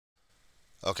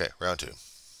Okay, round two.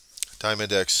 Time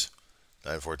index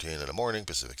 9:14 in the morning,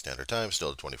 Pacific Standard Time, still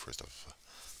the 21st of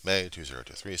May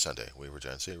 2023, Sunday. Weaver,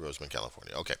 John City, Roseman,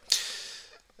 California. Okay,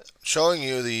 showing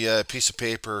you the piece of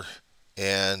paper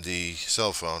and the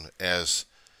cell phone as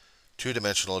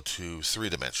two-dimensional to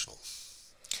three-dimensional.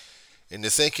 In the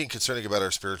thinking concerning about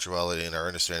our spirituality and our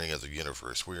understanding of the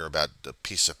universe, we are about a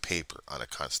piece of paper on a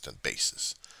constant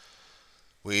basis.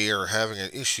 We are having an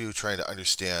issue trying to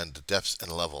understand the depths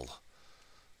and level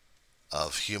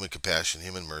of human compassion,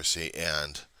 human mercy,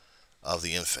 and of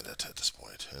the infinite at this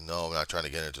point. And no, I'm not trying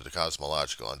to get into the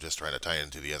cosmological. I'm just trying to tie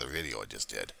into the other video I just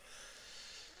did.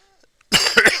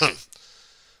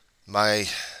 My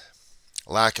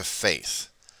lack of faith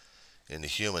in the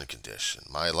human condition,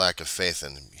 my lack of faith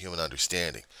in human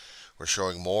understanding, we're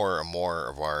showing more and more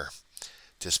of our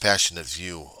dispassionate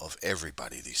view of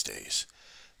everybody these days.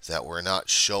 That we're not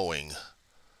showing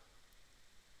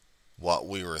what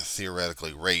we were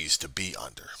theoretically raised to be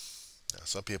under. Now,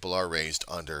 some people are raised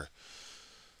under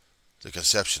the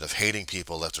conception of hating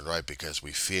people left and right because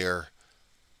we fear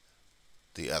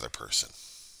the other person.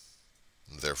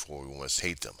 And therefore, we must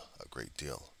hate them a great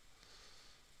deal.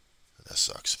 And that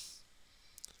sucks.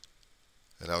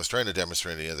 And I was trying to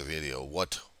demonstrate in the other video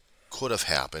what could have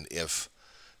happened if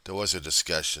there was a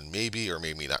discussion, maybe or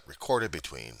maybe not recorded,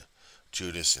 between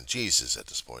Judas and Jesus at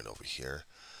this point over here,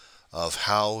 of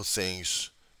how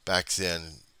things back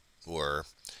then were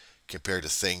compared to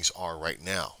things are right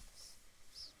now.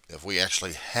 If we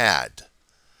actually had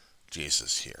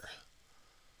Jesus here,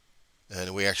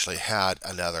 and we actually had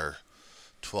another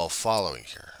 12 following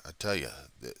here, I tell you,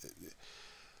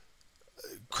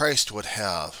 Christ would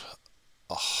have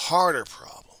a harder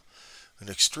problem, an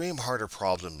extreme harder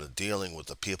problem than dealing with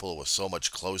the people with so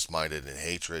much closed-minded and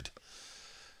hatred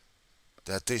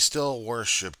that they still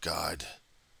worship God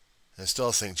and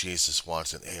still think Jesus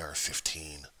wants an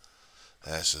AR-15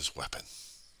 as his weapon.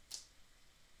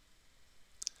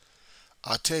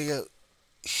 I'll tell you,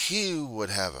 he would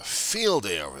have a field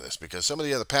day over this because some of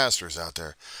the other pastors out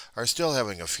there are still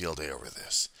having a field day over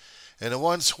this. And the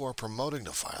ones who are promoting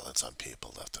the violence on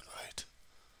people left and right,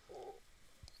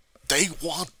 they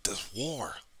want this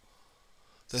war.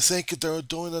 They think that they're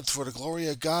doing it for the glory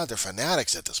of God. They're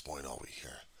fanatics at this point over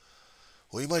here.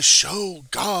 We must show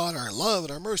God our love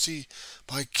and our mercy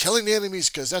by killing the enemies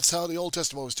because that's how the Old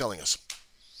Testament was telling us.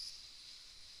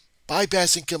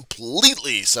 Bypassing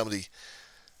completely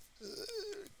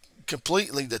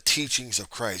the teachings of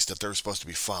Christ that they're supposed to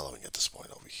be following at this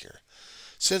point over here.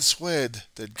 Since when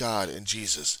did God and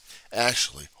Jesus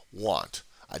actually want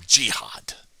a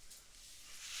jihad?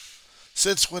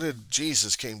 Since when did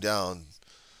Jesus came down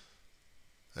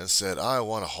and said, I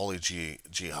want a holy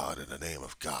jihad in the name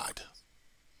of God?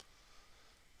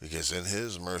 Because in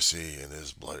his mercy, in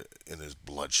his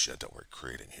bloodshed that we're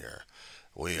creating here,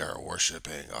 we are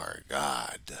worshiping our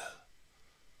God.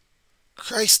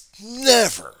 Christ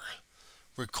never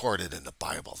recorded in the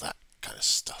Bible that kind of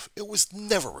stuff. It was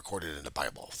never recorded in the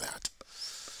Bible of that.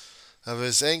 Of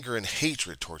his anger and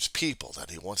hatred towards people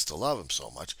that he wants to love them so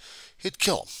much, he'd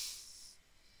kill them.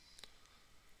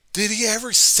 Did he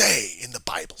ever say in the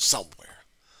Bible somewhere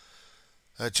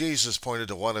that Jesus pointed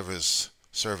to one of his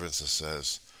servants and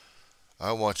says,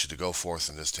 I want you to go forth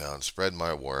in this town, spread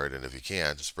my word, and if you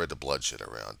can, spread the bloodshed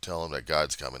around. Tell them that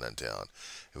God's coming in town.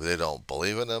 If they don't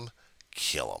believe in him,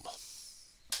 kill them.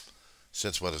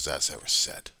 Since when has that ever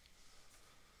said?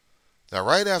 Now,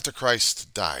 right after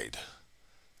Christ died,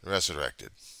 resurrected,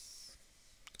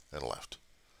 and left,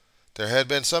 there had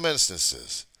been some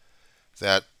instances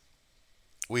that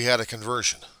we had a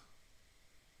conversion.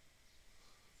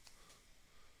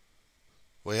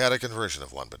 We had a conversion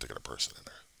of one particular person in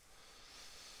there.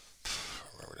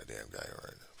 I remember that damn guy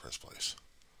right in the first place.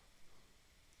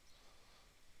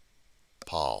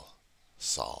 Paul,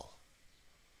 Saul.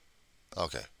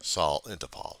 Okay, Saul into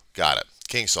Paul. Got it.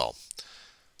 King Saul.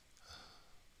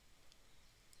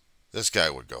 This guy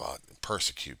would go out and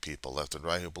persecute people left and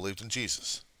right who believed in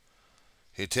Jesus.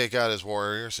 He'd take out his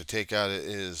warriors, he'd take out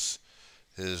his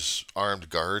armed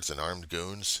guards and armed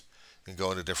goons and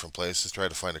go into different places, try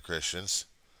to find the Christians.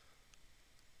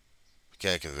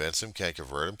 Can't convince him, can't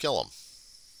convert him, kill him.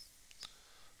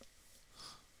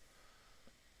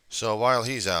 So while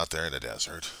he's out there in the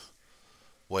desert,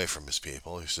 away from his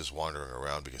people, he's just wandering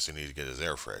around because he needs to get his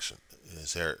air fresh,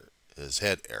 his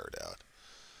head aired out.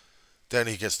 Then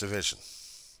he gets the vision,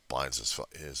 blinds his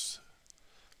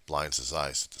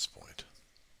eyes at this point.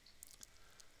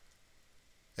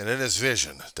 And in his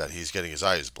vision that he's getting his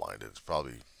eyes blinded, it's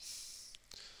probably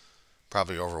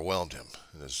overwhelmed him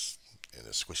in his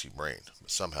squishy brain.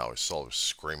 But somehow his soul was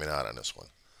screaming out on this one.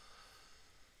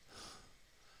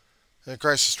 And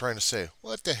Christ is trying to say,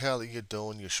 what the hell are you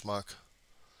doing, you schmuck?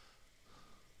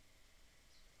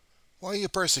 Why are you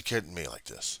persecuting me like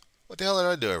this? What the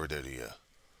hell did I ever do to you?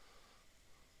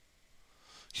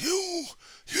 You!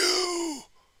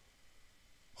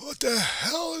 What the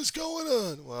hell is going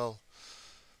on? Well,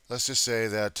 let's just say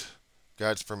that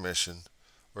God's permission,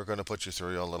 we're going to put you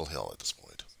through your own little hill at this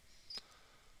point.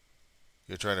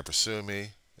 You're trying to pursue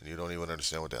me, and you don't even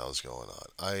understand what the hell is going on.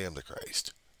 I am the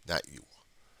Christ, not you.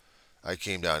 I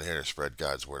came down here to spread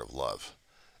God's word of love,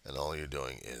 and all you're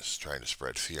doing is trying to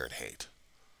spread fear and hate.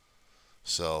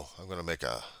 So I'm going to make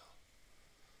an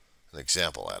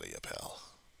example out of you, pal.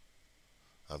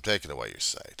 I'm taking away your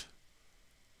sight.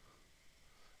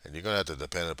 And you're going to have to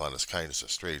depend upon this kindness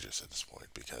of strangers at this point,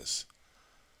 because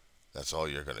that's all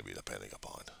you're going to be depending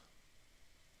upon.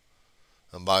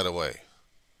 And by the way,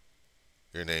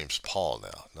 your name's Paul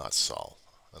now, not Saul.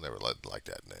 I never liked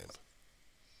that name.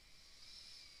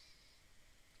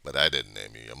 But I didn't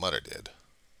name you, your mother did.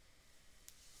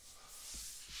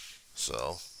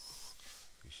 So,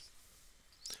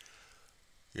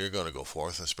 you're going to go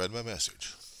forth and spread my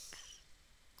message.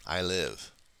 I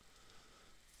live.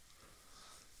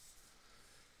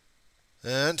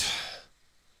 And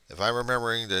if I'm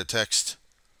remembering the text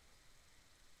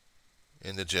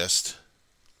in the gist,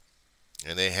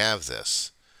 and they have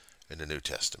this in the New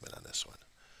Testament on this one.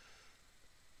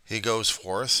 He goes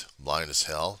forth, blind as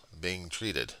hell, being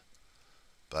treated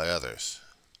by others.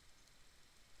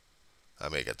 I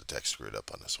may get the text screwed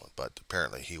up on this one, but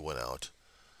apparently he went out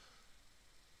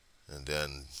and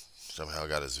then somehow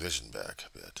got his vision back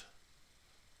a bit.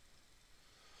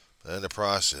 But in the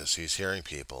process, he's hearing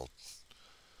people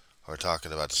who are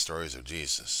talking about the stories of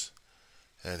Jesus,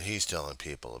 and he's telling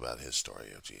people about his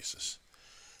story of Jesus.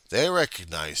 They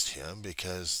recognized him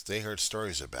because they heard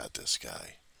stories about this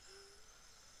guy.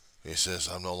 He says,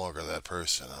 I'm no longer that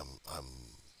person. I'm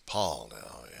Paul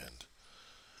now, and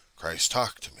Christ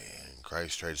talked to me, and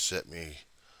Christ tried to set me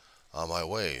on my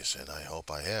ways, and I hope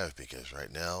I have, because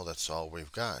right now that's all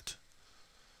we've got.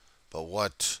 But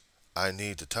what I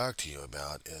need to talk to you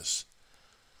about is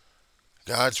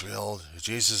God's real,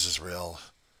 Jesus is real.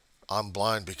 I'm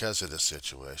blind because of this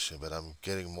situation, but I'm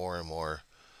getting more and more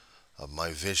of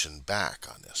my vision back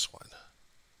on this one.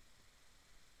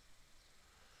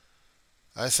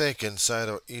 I think inside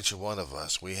of each one of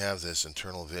us, we have this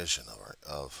internal vision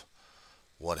of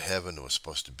what heaven was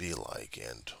supposed to be like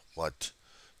and what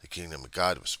the kingdom of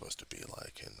God was supposed to be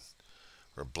like. And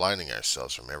we're blinding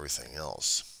ourselves from everything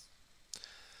else.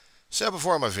 Said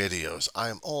before in my videos,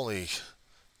 I'm only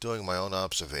doing my own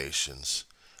observations.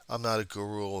 I'm not a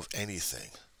guru of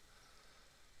anything.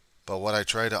 But what I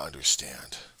try to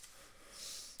understand,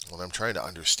 what I'm trying to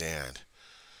understand,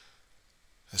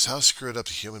 is how screwed up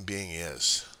the human being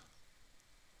is.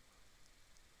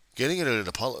 Getting into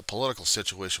the political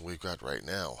situation we've got right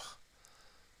now,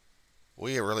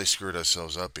 we have really screwed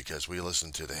ourselves up because we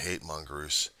listen to the hate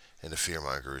mongers and the fear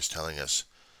mongers telling us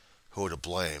who to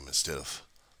blame instead of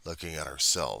looking at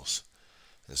ourselves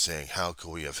and saying how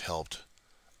could we have helped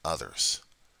others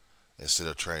instead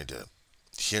of trying to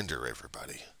hinder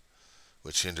everybody,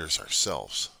 which hinders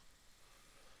ourselves.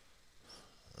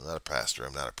 I'm not a pastor,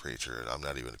 I'm not a preacher, and I'm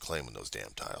not even claiming those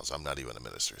damn titles. I'm not even a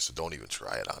minister, so don't even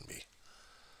try it on me.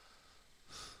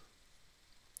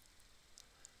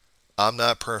 I'm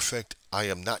not perfect. I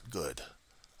am not good.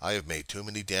 I have made too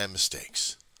many damn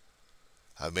mistakes.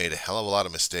 I've made a hell of a lot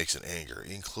of mistakes in anger,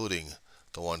 including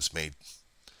the ones made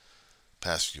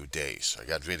past few days. I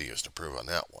got videos to prove on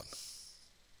that one.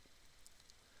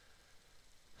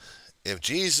 If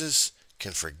Jesus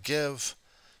can forgive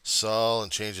Saul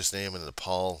and change his name into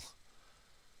Paul,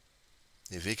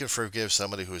 if he can forgive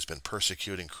somebody who has been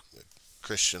persecuting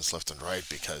Christians left and right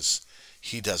because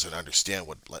he doesn't understand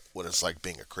what it's like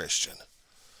being a Christian,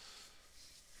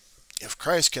 if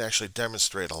Christ can actually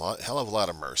demonstrate hell of a lot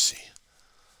of mercy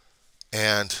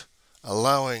and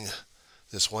allowing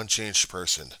this one changed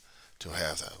person to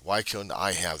have that, why couldn't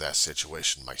I have that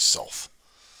situation myself?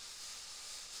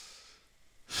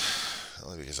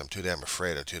 Only because I'm too damn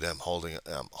afraid. I'm too damn holding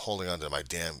on to my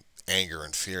damn anger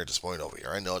and fear at this point over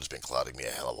here. I know it's been clouding me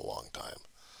a hell of a long time.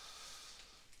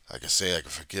 I can say I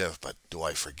can forgive, but do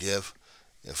I forgive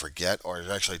and forget? Or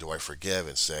actually do I forgive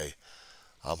and say,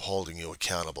 I'm holding you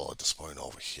accountable at this point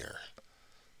over here?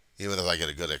 Even if I get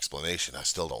a good explanation, I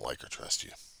still don't like or trust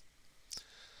you.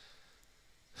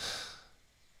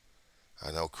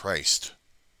 I know Christ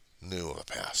knew of a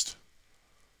past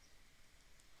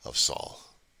of Saul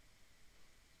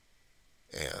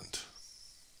and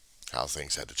how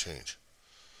things had to change.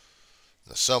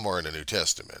 Now, somewhere in the New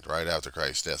Testament, right after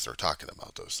Christ's death, they're talking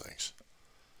about those things.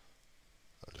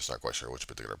 just not quite sure which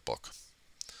particular book.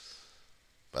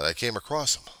 But I came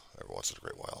across them every once in a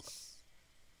great while.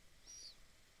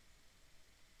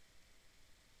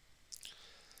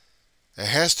 It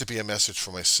has to be a message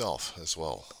for myself as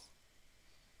well.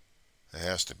 It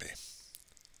has to be.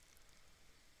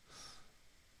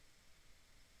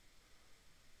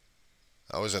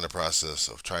 I was in the process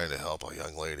of trying to help a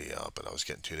young lady out, but I was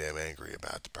getting too damn angry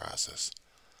about the process.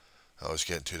 I was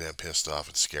getting too damn pissed off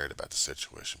and scared about the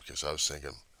situation because I was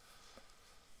thinking,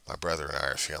 my brother and I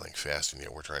are failing fast, and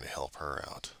yet we're trying to help her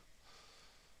out.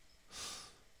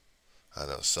 I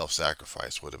know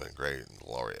self-sacrifice would have been great and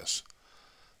glorious.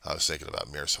 I was thinking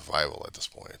about mere survival at this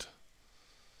point.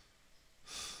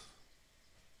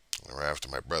 Or after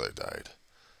my brother died,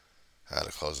 I had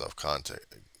to close off contact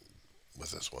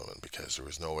with this woman because there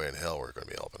was no way in hell we were going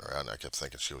to be helping her out. And I kept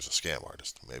thinking she was a scam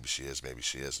artist. Maybe she is, maybe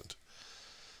she isn't.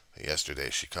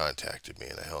 Yesterday she contacted me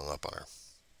and I hung up on her.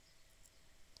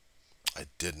 I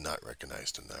did not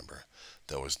recognize the number.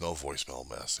 There was no voicemail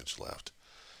message left.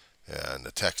 And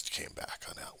the text came back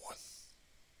on that one.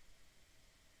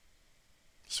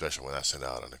 Especially when I sent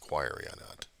out an inquiry on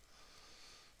that.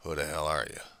 Who the hell are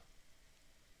you?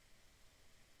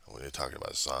 And when they talked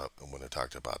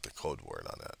about the code word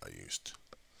on that, I used.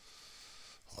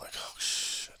 I'm like, oh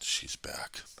shit, she's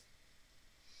back.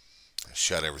 I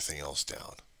shut everything else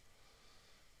down.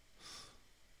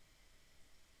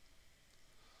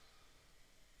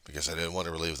 Because I didn't want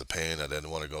to relieve the pain. I didn't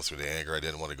want to go through the anger. I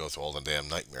didn't want to go through all the damn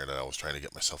nightmare that I was trying to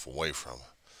get myself away from.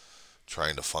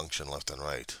 Trying to function left and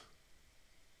right.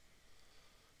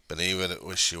 But even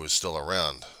if she was still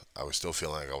around, I was still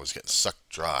feeling like I was getting sucked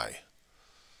dry.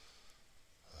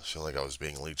 I was feeling like I was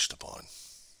being leached upon.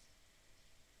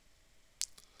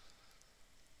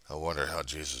 I wonder how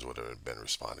Jesus would have been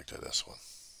responding to this one.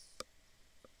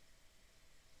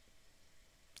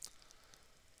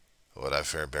 Would I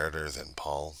fare better than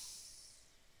Paul?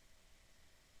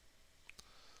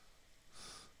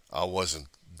 I wasn't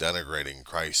denigrating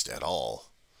Christ at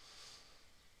all,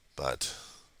 but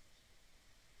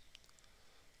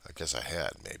I guess I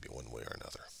had maybe one way or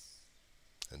another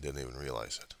and didn't even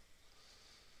realize it.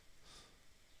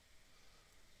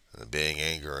 And being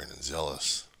angry and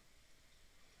zealous.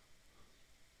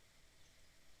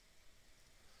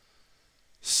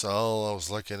 So I was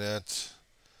looking at,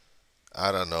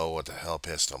 I don't know what the hell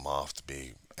pissed him off to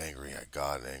be angry at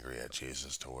God and angry at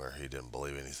Jesus to where he didn't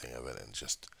believe anything of it and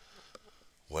just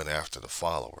went after the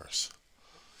followers.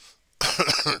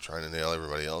 Trying to nail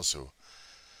everybody else who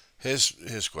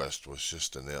his quest was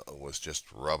just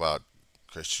to rub out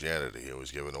Christianity. He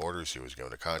was given orders, he was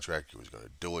given a contract, he was going to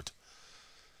do it,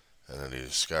 and then he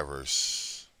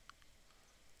discovers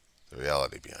the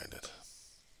reality behind it.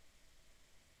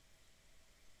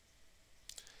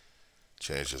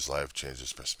 Changed his life, changed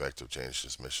his perspective, changed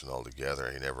his mission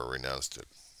altogether. He never renounced it,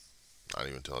 not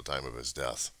even until the time of his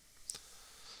death.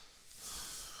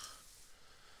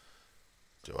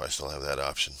 Do I still have that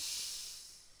option?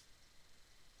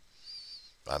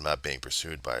 I'm not being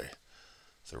pursued by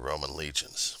the Roman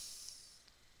legions.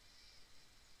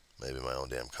 Maybe my own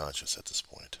damn conscience at this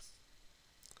point.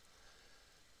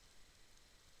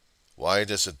 Why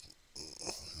does it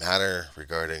matter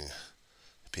regarding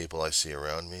the people I see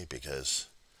around me? Because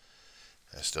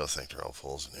I still think they're all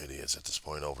fools and idiots at this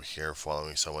point over here,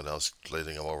 following someone else,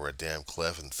 leading them over a damn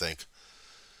cliff, and think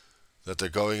that they're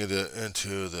going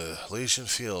into the Elysian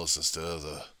fields instead of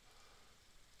the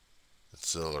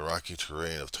rocky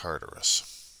terrain of Tartarus.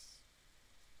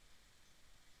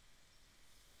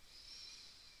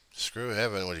 Screw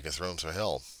heaven when you can throw them through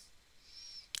hell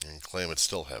and claim it's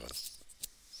still heaven.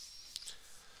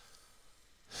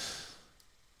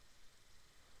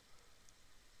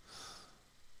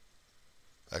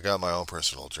 I got my own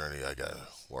personal journey. I got to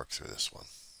work through this one.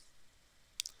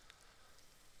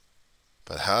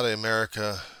 But how did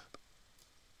America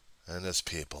and its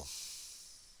people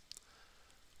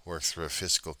work through a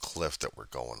physical cliff that we're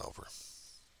going over?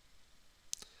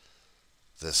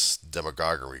 This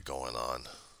demagoguery going on,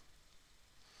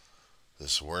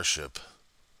 this worship,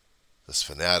 this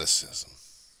fanaticism.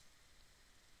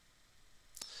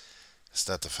 It's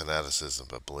not the fanaticism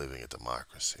of believing in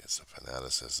democracy. It's the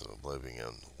fanaticism of believing in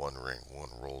one ring, one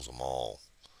rules them all.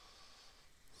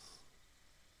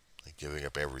 And giving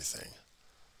up everything,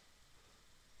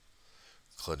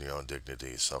 including your own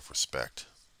dignity, self-respect,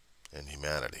 and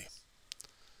humanity.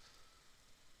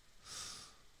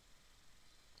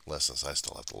 Lessons I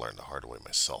still have to learn the hard way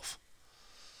myself.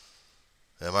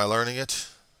 Am I learning it?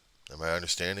 Am I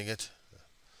understanding it?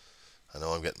 I know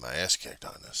I'm getting my ass kicked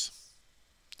on this.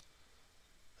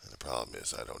 And the problem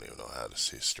is I don't even know how to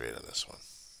see straight on this one.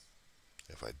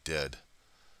 If I did,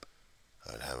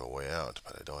 I'd have a way out,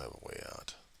 but I don't have a way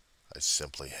out. I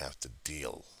simply have to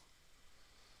deal.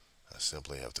 I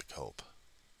simply have to cope.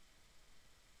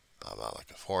 I'm not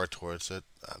looking forward towards it.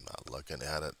 I'm not looking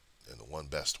at it in the one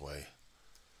best way.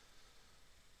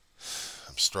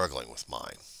 I'm struggling with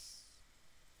mine.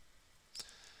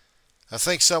 I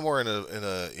think somewhere in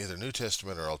a either New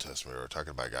Testament or Old Testament, we're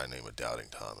talking about a guy named Doubting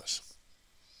Thomas.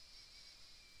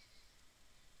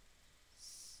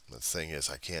 The thing is,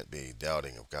 I can't be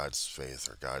doubting of God's faith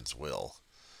or God's will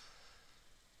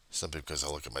simply because I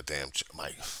look at my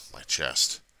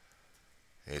chest.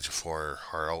 Age of 4,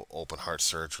 open heart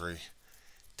surgery.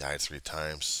 Died 3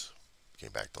 times.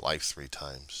 Came back to life 3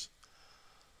 times.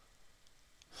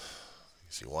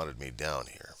 Because he wanted me down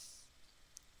here.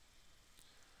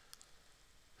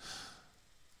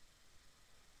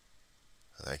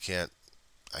 And I can't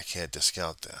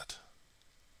discount that.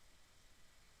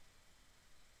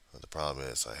 But the problem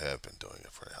is I have been doing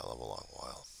it for a hell of a long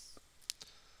while.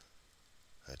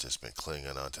 I've just been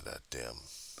clinging onto that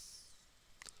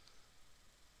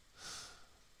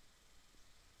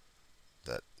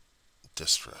that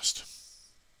distrust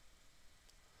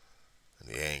and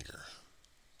the anger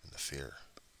and the fear.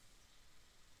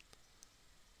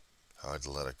 Hard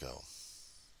to let it go.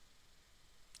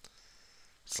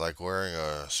 It's like wearing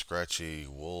a scratchy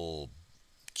wool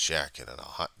jacket on a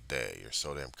hot day. You're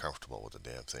so damn comfortable with the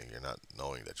damn thing, you're not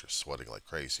knowing that you're sweating like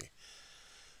crazy,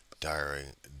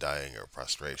 dying of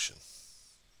prostration,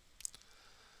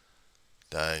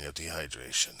 dying of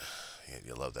dehydration. Yet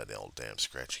you love that old damn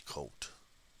scratchy coat.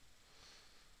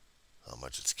 How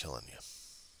much it's killing you.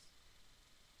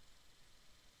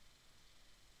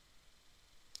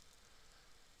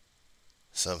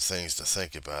 Some things to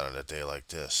think about on a day like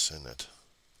this, isn't it?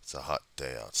 It's a hot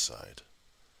day outside.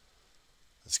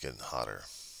 It's getting hotter.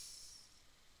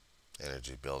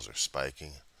 Energy bills are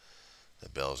spiking. The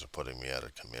bills are putting me out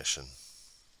of commission.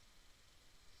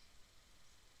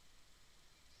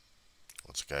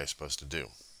 What's a guy supposed to do?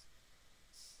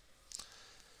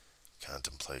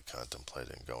 Contemplate,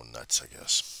 and go nuts, I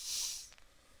guess.